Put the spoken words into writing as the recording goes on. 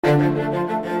I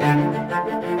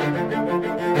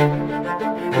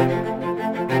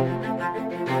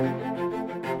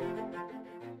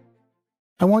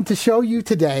want to show you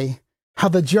today how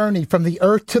the journey from the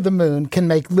earth to the moon can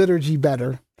make liturgy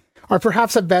better. Or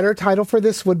perhaps a better title for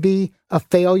this would be A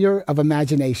Failure of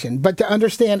Imagination. But to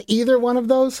understand either one of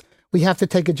those, we have to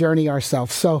take a journey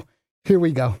ourselves. So here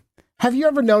we go. Have you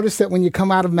ever noticed that when you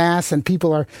come out of Mass and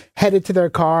people are headed to their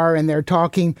car and they're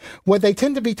talking, what they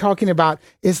tend to be talking about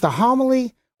is the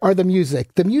homily or the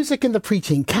music? The music and the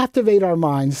preaching captivate our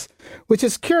minds, which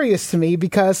is curious to me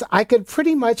because I could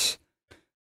pretty much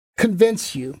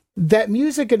convince you that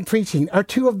music and preaching are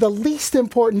two of the least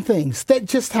important things that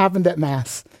just happened at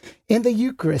Mass. In the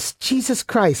Eucharist, Jesus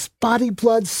Christ, body,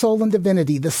 blood, soul, and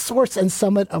divinity, the source and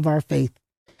summit of our faith.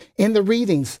 In the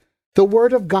readings, the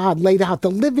Word of God laid out, the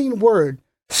living Word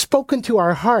spoken to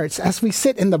our hearts as we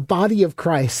sit in the body of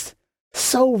Christ.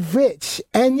 So rich,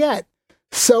 and yet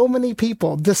so many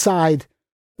people decide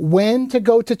when to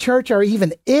go to church or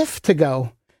even if to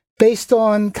go based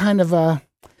on kind of a,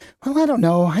 well, I don't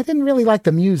know, I didn't really like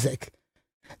the music.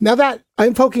 Now that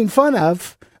I'm poking fun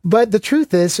of, but the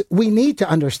truth is we need to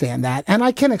understand that, and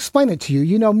I can explain it to you.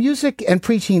 You know, music and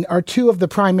preaching are two of the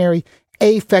primary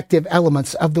affective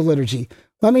elements of the liturgy.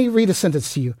 Let me read a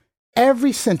sentence to you.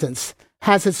 Every sentence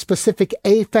has its specific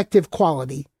affective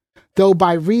quality, though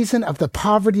by reason of the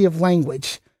poverty of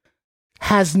language,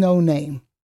 has no name.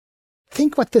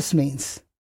 Think what this means.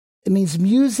 It means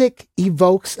music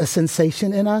evokes a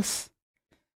sensation in us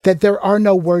that there are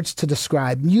no words to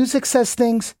describe. Music says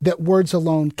things that words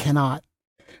alone cannot.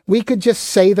 We could just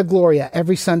say the Gloria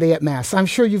every Sunday at Mass. I'm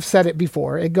sure you've said it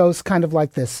before. It goes kind of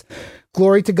like this.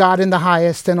 Glory to God in the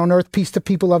highest, and on earth peace to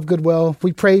people of good will.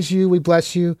 We praise you, we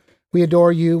bless you, we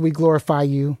adore you, we glorify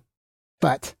you.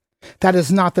 But that is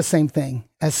not the same thing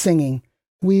as singing,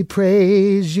 we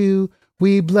praise you,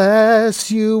 we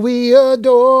bless you, we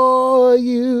adore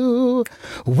you,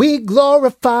 we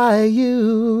glorify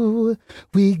you,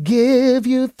 we give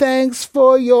you thanks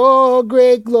for your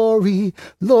great glory,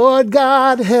 Lord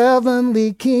God,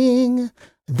 heavenly King.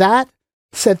 That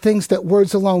said things that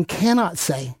words alone cannot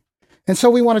say. And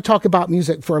so we want to talk about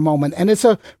music for a moment. And it's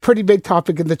a pretty big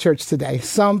topic in the church today.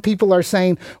 Some people are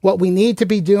saying what we need to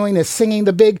be doing is singing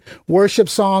the big worship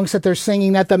songs that they're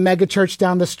singing at the mega church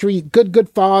down the street. Good, Good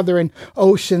Father and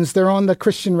Oceans. They're on the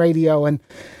Christian radio. And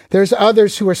there's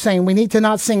others who are saying we need to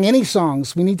not sing any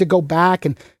songs. We need to go back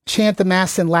and chant the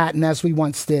Mass in Latin as we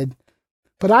once did.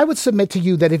 But I would submit to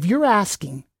you that if you're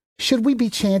asking, should we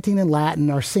be chanting in Latin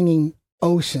or singing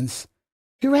Oceans,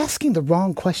 you're asking the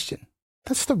wrong question.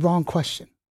 That's the wrong question.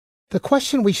 The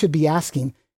question we should be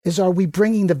asking is, are we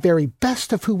bringing the very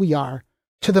best of who we are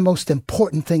to the most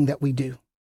important thing that we do?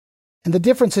 And the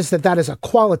difference is that is a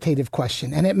qualitative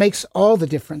question, and it makes all the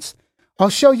difference.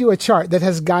 I'll show you a chart that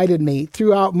has guided me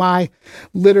throughout my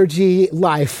liturgy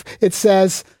life. It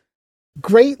says,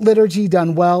 great liturgy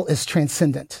done well is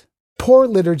transcendent. Poor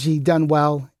liturgy done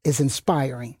well is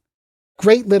inspiring.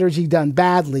 Great liturgy done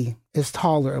badly is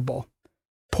tolerable.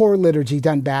 Poor liturgy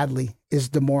done badly is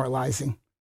demoralizing.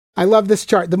 I love this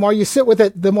chart. The more you sit with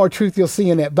it, the more truth you'll see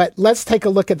in it. But let's take a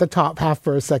look at the top half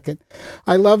for a second.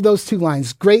 I love those two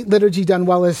lines. Great liturgy done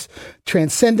well is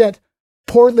transcendent.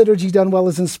 Poor liturgy done well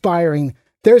is inspiring.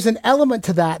 There's an element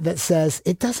to that says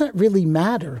it doesn't really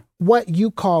matter what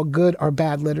you call good or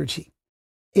bad liturgy.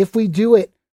 If we do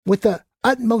it with the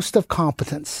utmost of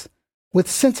competence,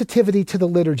 with sensitivity to the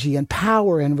liturgy and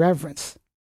power and reverence,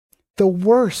 the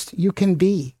worst you can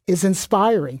be is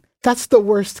inspiring. That's the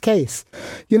worst case.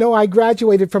 You know, I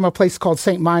graduated from a place called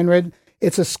St. Meinrad.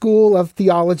 It's a school of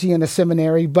theology and a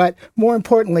seminary, but more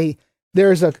importantly,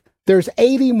 there's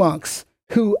 80 monks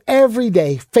who every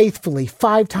day, faithfully,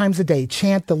 5 times a day,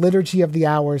 chant the Liturgy of the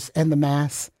Hours and the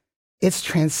Mass. It's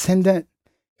transcendent.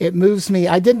 It moves me.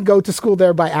 I didn't go to school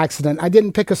there by accident. I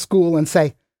didn't pick a school and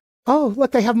say, oh,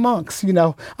 look, they have monks. You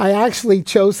know, I actually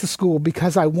chose the school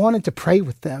because I wanted to pray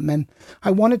with them and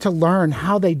I wanted to learn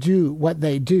how they do what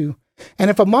they do. And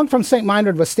if a monk from St.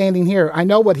 Meinrad was standing here, I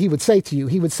know what he would say to you.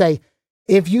 He would say,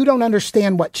 if you don't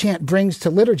understand what chant brings to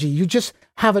liturgy, you just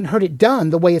haven't heard it done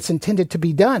the way it's intended to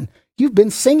be done. You've been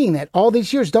singing it all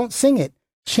these years. Don't sing it.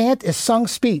 Chant is sung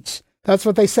speech. That's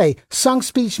what they say. Sung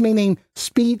speech meaning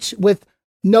speech with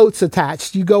notes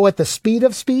attached. You go at the speed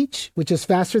of speech, which is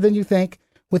faster than you think,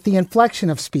 with the inflection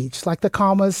of speech, like the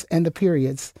commas and the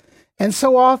periods. And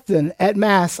so often at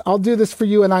Mass, I'll do this for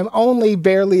you, and I'm only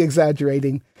barely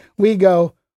exaggerating. We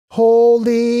go,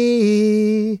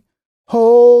 holy,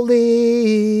 holy,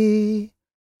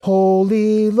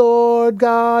 holy Lord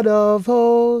God of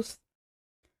hosts.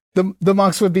 The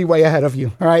monks would be way ahead of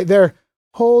you, all right? They're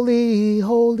Holy,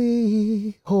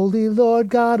 holy, holy Lord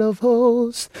God of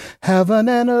hosts, heaven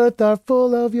and earth are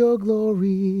full of your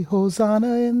glory.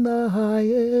 Hosanna in the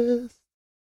highest.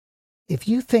 If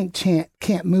you think chant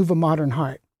can't move a modern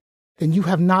heart, then you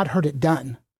have not heard it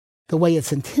done the way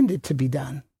it's intended to be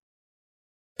done.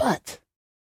 But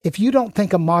if you don't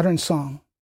think a modern song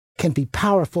can be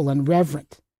powerful and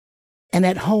reverent and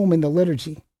at home in the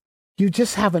liturgy, you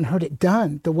just haven't heard it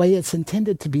done the way it's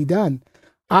intended to be done.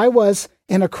 I was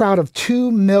in a crowd of 2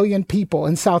 million people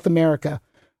in South America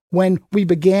when we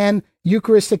began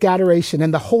Eucharistic adoration,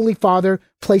 and the Holy Father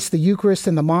placed the Eucharist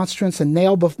in the monstrance and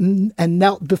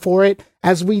knelt before it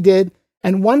as we did.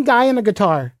 And one guy on a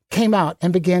guitar came out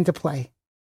and began to play.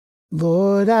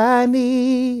 Lord, I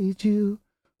need you.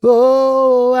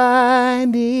 Oh, I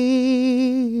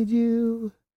need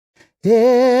you.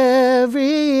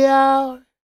 Every hour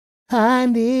I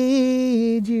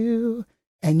need you.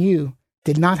 And you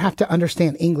did not have to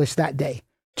understand English that day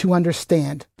to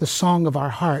understand the song of our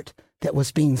heart that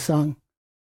was being sung.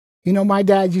 You know, my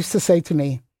dad used to say to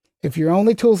me, if your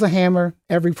only tool's a hammer,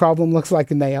 every problem looks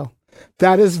like a nail.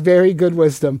 That is very good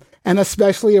wisdom, and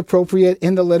especially appropriate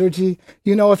in the liturgy.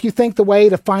 You know, if you think the way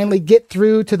to finally get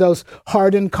through to those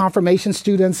hardened confirmation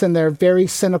students and their very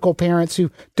cynical parents who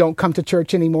don't come to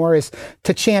church anymore is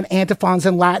to chant antiphons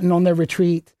in Latin on their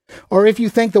retreat, or if you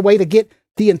think the way to get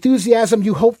the enthusiasm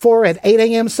you hope for at 8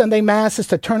 a.m. Sunday Mass is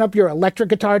to turn up your electric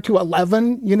guitar to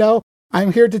 11, you know,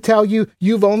 I'm here to tell you,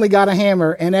 you've only got a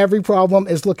hammer and every problem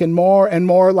is looking more and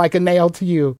more like a nail to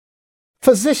you.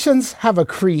 Physicians have a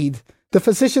creed. The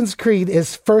physician's creed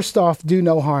is, first off, do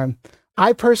no harm.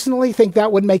 I personally think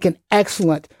that would make an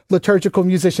excellent liturgical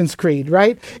musician's creed,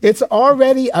 right? It's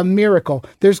already a miracle.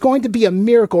 There's going to be a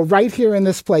miracle right here in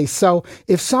this place. So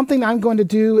if something I'm going to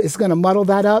do is going to muddle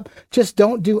that up, just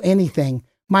don't do anything.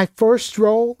 My first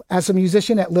role as a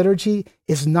musician at liturgy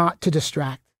is not to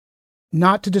distract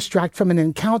from an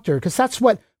encounter, because that's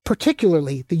what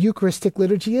particularly the Eucharistic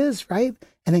liturgy is, right?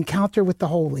 An encounter with the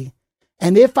holy.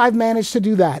 And if I've managed to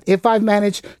do that, if I've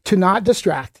managed to not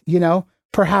distract, you know,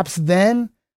 perhaps then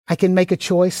I can make a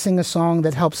choice, sing a song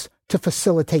that helps to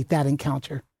facilitate that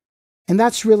encounter. And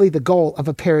that's really the goal of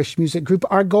a parish music group.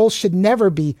 Our goal should never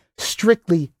be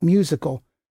strictly musical.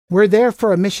 We're there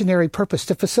for a missionary purpose,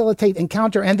 to facilitate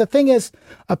encounter. And the thing is,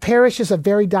 a parish is a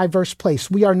very diverse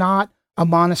place. We are not a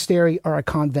monastery or a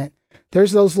convent.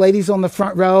 There's those ladies on the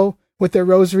front row with their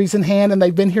rosaries in hand, and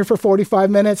they've been here for 45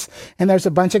 minutes. And there's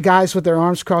a bunch of guys with their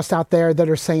arms crossed out there that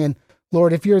are saying,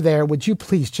 Lord, if you're there, would you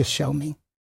please just show me?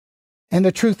 And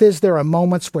the truth is, there are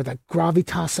moments where the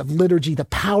gravitas of liturgy, the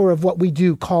power of what we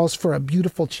do, calls for a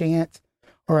beautiful chant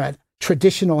or a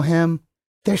traditional hymn.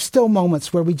 There's still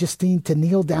moments where we just need to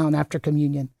kneel down after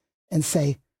communion and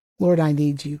say, Lord, I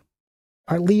need you.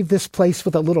 Or leave this place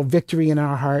with a little victory in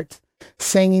our heart,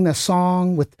 singing a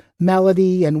song with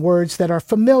melody and words that are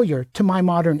familiar to my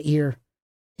modern ear.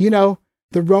 You know,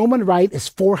 the Roman Rite is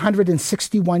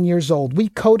 461 years old. We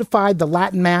codified the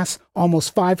Latin Mass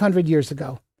almost 500 years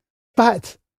ago.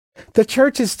 But the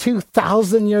church is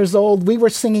 2,000 years old. We were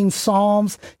singing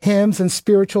psalms, hymns, and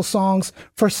spiritual songs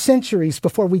for centuries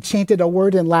before we chanted a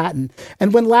word in Latin.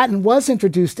 And when Latin was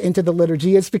introduced into the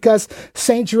liturgy, it's because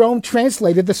St. Jerome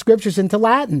translated the scriptures into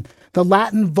Latin. The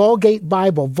Latin Vulgate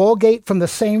Bible, Vulgate from the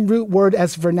same root word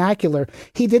as vernacular.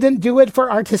 He didn't do it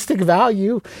for artistic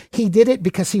value. He did it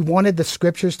because he wanted the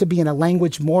scriptures to be in a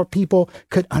language more people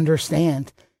could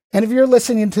understand. And if you're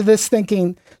listening to this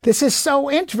thinking, this is so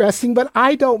interesting, but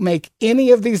I don't make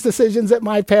any of these decisions at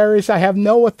my parish, I have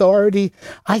no authority,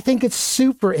 I think it's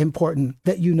super important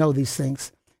that you know these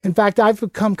things. In fact, I've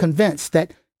become convinced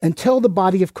that until the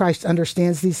body of Christ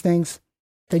understands these things,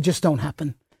 they just don't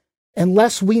happen.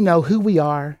 Unless we know who we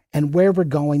are and where we're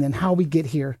going and how we get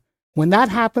here. When that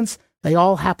happens, they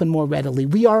all happen more readily.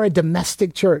 We are a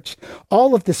domestic church.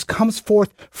 All of this comes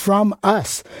forth from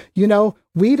us. You know,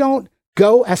 we don't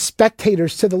go as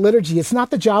spectators to the liturgy. It's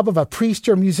not the job of a priest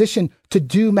or musician to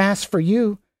do Mass for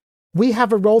you. We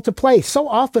have a role to play. So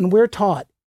often we're taught,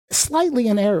 slightly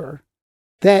in error,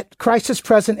 that Christ is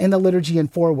present in the liturgy in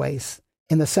 4 ways: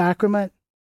 in the sacrament,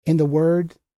 in the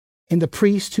word, in the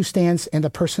priest who stands in the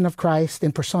person of Christ,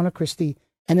 in persona Christi,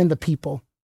 and in the people.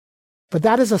 But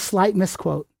that is a slight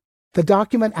misquote. The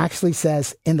document actually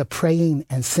says, in the praying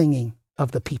and singing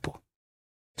of the people.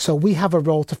 So we have a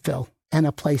role to fill and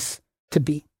a place to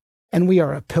be. And we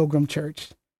are a pilgrim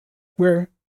church. We're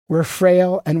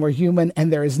frail and we're human,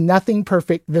 and there is nothing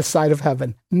perfect this side of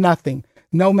heaven. Nothing.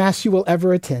 No Mass you will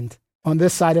ever attend on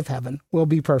this side of heaven will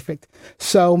be perfect.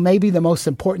 So maybe the most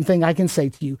important thing I can say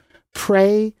to you,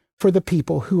 pray for the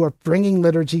people who are bringing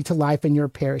liturgy to life in your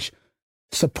parish.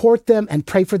 support them and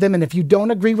pray for them. And if you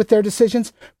don't agree with their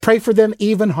decisions, pray for them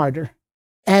even harder.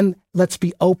 And let's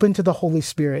be open to the Holy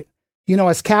Spirit. You know,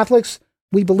 as Catholics,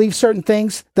 we believe certain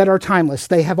things that are timeless.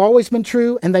 They have always been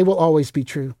true and they will always be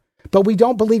true. But we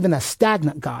don't believe in a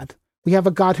stagnant God. We have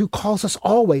a God who calls us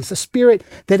always, a spirit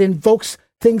that invokes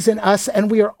things in us, and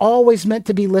we are always meant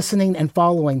to be listening and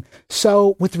following.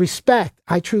 So with respect,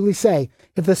 I truly say,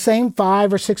 if the same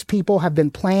 5 or 6 people have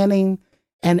been planning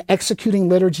and executing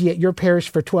liturgy at your parish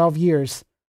for 12 years,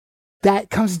 that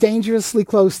comes dangerously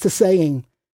close to saying,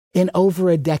 in over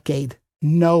a decade,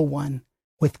 no one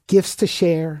with gifts to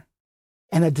share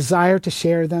and a desire to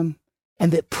share them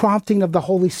and the prompting of the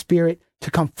Holy Spirit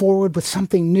to come forward with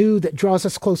something new that draws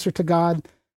us closer to God,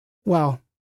 well,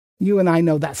 you and I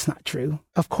know that's not true.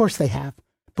 Of course they have.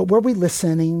 But were we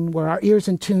listening? Were our ears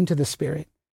in tune to the Spirit?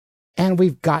 And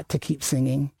we've got to keep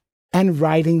singing and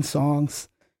writing songs.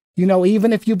 You know,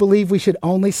 even if you believe we should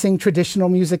only sing traditional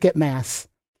music at Mass,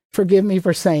 forgive me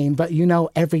for saying, but you know,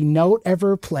 every note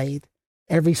ever played,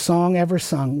 every song ever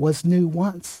sung was new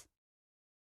once.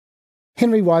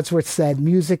 Henry Wadsworth said,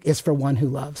 music is for one who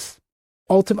loves.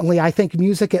 Ultimately, I think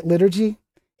music at liturgy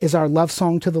is our love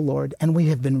song to the Lord, and we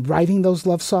have been writing those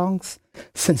love songs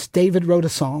since David wrote a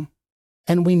psalm,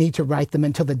 and we need to write them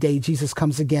until the day Jesus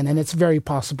comes again, and it's very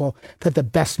possible that the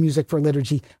best music for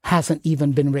liturgy hasn't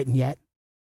even been written yet.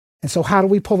 And so how do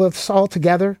we pull this all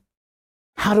together?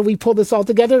 How do we pull this all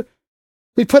together?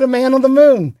 We put a man on the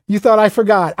moon. You thought I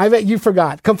forgot. I bet you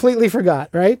forgot, completely forgot,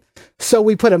 right? So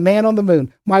we put a man on the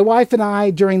moon. My wife and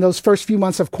I, during those first few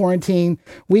months of quarantine,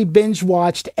 we binge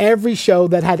watched every show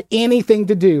that had anything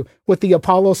to do with the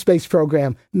Apollo space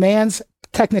program.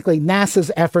 Technically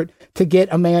NASA's effort to get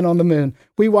a man on the moon.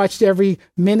 We watched every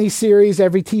miniseries,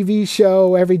 every TV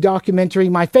show, every documentary.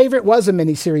 My favorite was a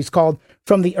miniseries called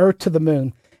From the Earth to the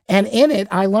Moon. And in it,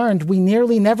 I learned we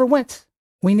nearly never went.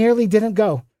 We nearly didn't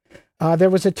go.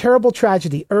 There was a terrible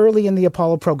tragedy early in the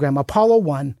Apollo program. Apollo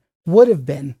 1 would have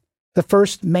been the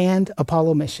first manned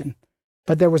Apollo mission,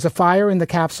 but there was a fire in the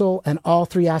capsule and all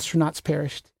 3 astronauts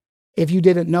perished. If you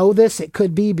didn't know this, it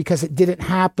could be because it didn't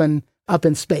happen up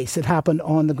in space. It happened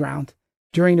on the ground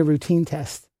during a routine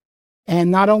test.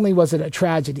 And not only was it a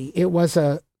tragedy, it was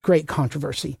a great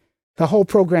controversy. The whole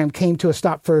program came to a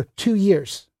stop for 2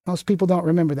 years. Most people don't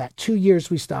remember that. 2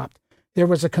 years we stopped. There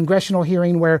was a congressional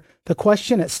hearing where the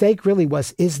question at stake really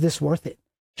was, is this worth it?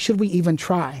 Should we even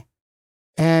try?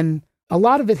 And a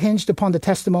lot of it hinged upon the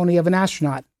testimony of an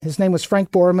astronaut. His name was Frank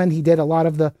Borman. He did a lot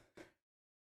of the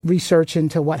research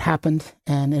into what happened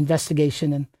and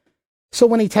investigation. And so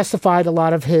when he testified, a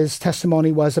lot of his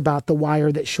testimony was about the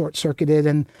wire that short-circuited,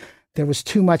 and there was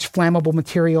too much flammable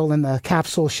material in the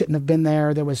capsule, shouldn't have been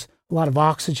there. There was a lot of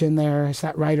oxygen there. Is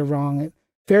that right or wrong?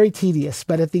 Very tedious.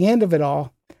 But at the end of it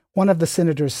all, one of the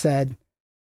senators said,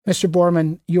 Mr.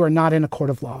 Borman, you are not in a court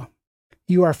of law.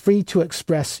 You are free to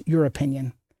express your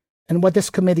opinion. And what this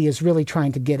committee is really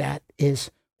trying to get at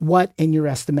is what, in your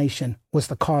estimation, was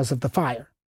the cause of the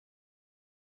fire?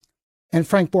 And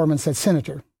Frank Borman said,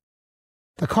 Senator,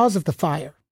 the cause of the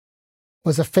fire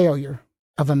was a failure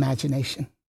of imagination.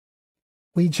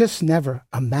 We just never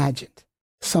imagined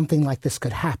something like this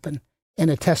could happen in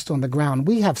a test on the ground.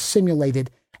 We have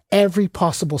simulated every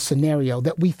possible scenario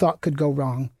that we thought could go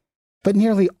wrong, but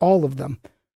nearly all of them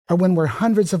are when we're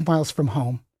hundreds of miles from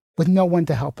home with no one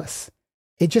to help us.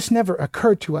 It just never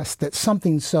occurred to us that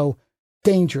something so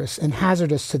dangerous and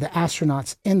hazardous to the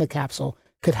astronauts in the capsule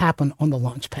could happen on the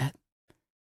launch pad.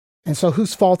 And so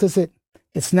whose fault is it?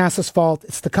 It's NASA's fault.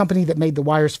 It's the company that made the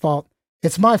wire's fault.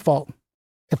 It's my fault.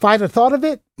 If I'd have thought of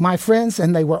it, my friends,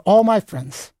 and they were all my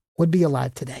friends, would be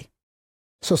alive today.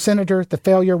 So, Senator, the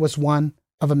failure was one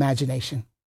of imagination.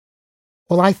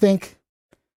 Well, I think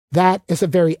that is a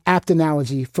very apt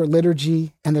analogy for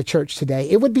liturgy and the church today.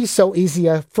 It would be so easy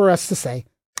for us to say.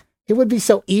 It would be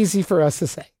so easy for us to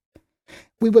say.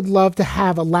 We would love to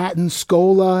have a Latin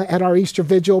scola at our Easter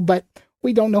Vigil, but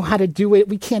we don't know how to do it.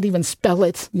 We can't even spell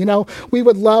it. You know, we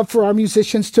would love for our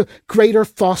musicians to greater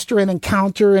foster an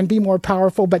encounter and be more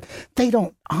powerful, but they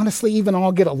don't honestly even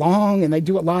all get along, and they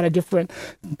do a lot of different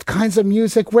kinds of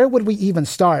music. Where would we even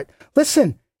start?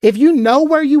 Listen, if you know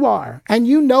where you are and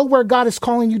you know where God is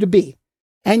calling you to be,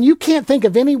 and you can't think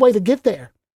of any way to get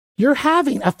there, you're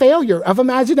having a failure of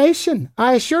imagination,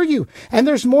 I assure you. And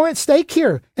there's more at stake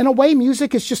here. In a way,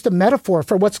 music is just a metaphor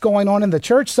for what's going on in the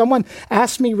church. Someone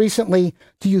asked me recently,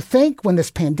 do you think when this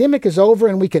pandemic is over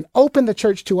and we can open the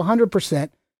church to 100%,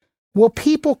 will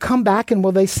people come back and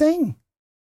will they sing?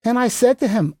 And I said to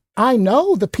him, I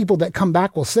know the people that come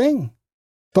back will sing,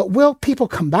 but will people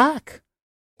come back?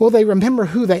 Will they remember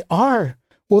who they are?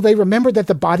 Will they remember that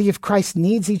the body of Christ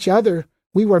needs each other?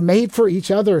 We were made for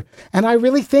each other. And I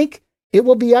really think it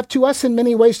will be up to us in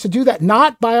many ways to do that,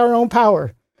 not by our own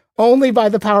power, only by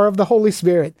the power of the Holy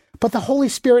Spirit. But the Holy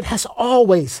Spirit has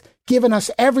always given us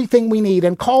everything we need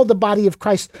and called the body of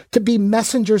Christ to be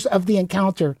messengers of the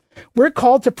encounter. We're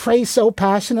called to pray so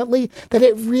passionately that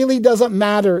it really doesn't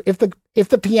matter if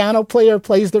the piano player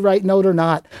plays the right note or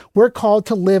not. We're called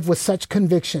to live with such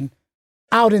conviction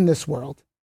out in this world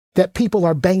that people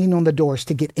are banging on the doors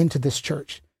to get into this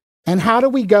church. And how do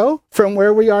we go from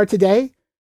where we are today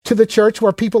to the church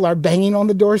where people are banging on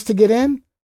the doors to get in?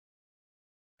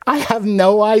 I have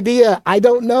no idea. I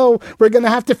don't know. We're going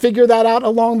to have to figure that out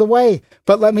along the way.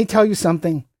 But let me tell you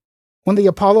something. When the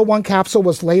Apollo 1 capsule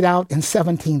was laid out in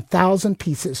 17,000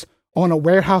 pieces on a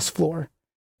warehouse floor,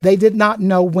 they did not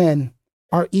know when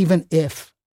or even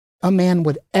if a man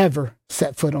would ever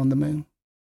set foot on the moon.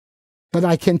 But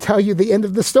I can tell you the end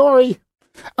of the story.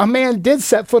 A man did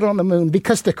set foot on the moon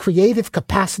because the creative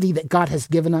capacity that God has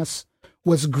given us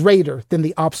was greater than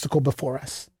the obstacle before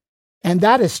us. And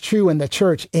that is true in the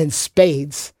church in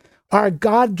spades. Our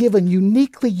God-given,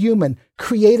 uniquely human,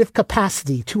 creative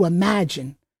capacity to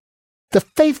imagine, the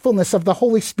faithfulness of the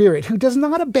Holy Spirit, who does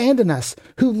not abandon us,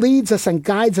 who leads us and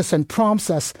guides us and prompts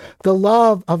us, the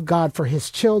love of God for his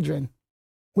children,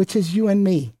 which is you and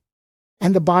me,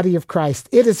 and the body of Christ.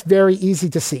 It is very easy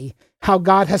to see how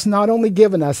God has not only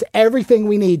given us everything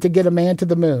we need to get a man to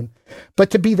the moon, but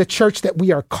to be the church that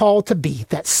we are called to be,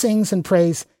 that sings and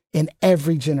prays in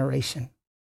every generation.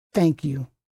 Thank you.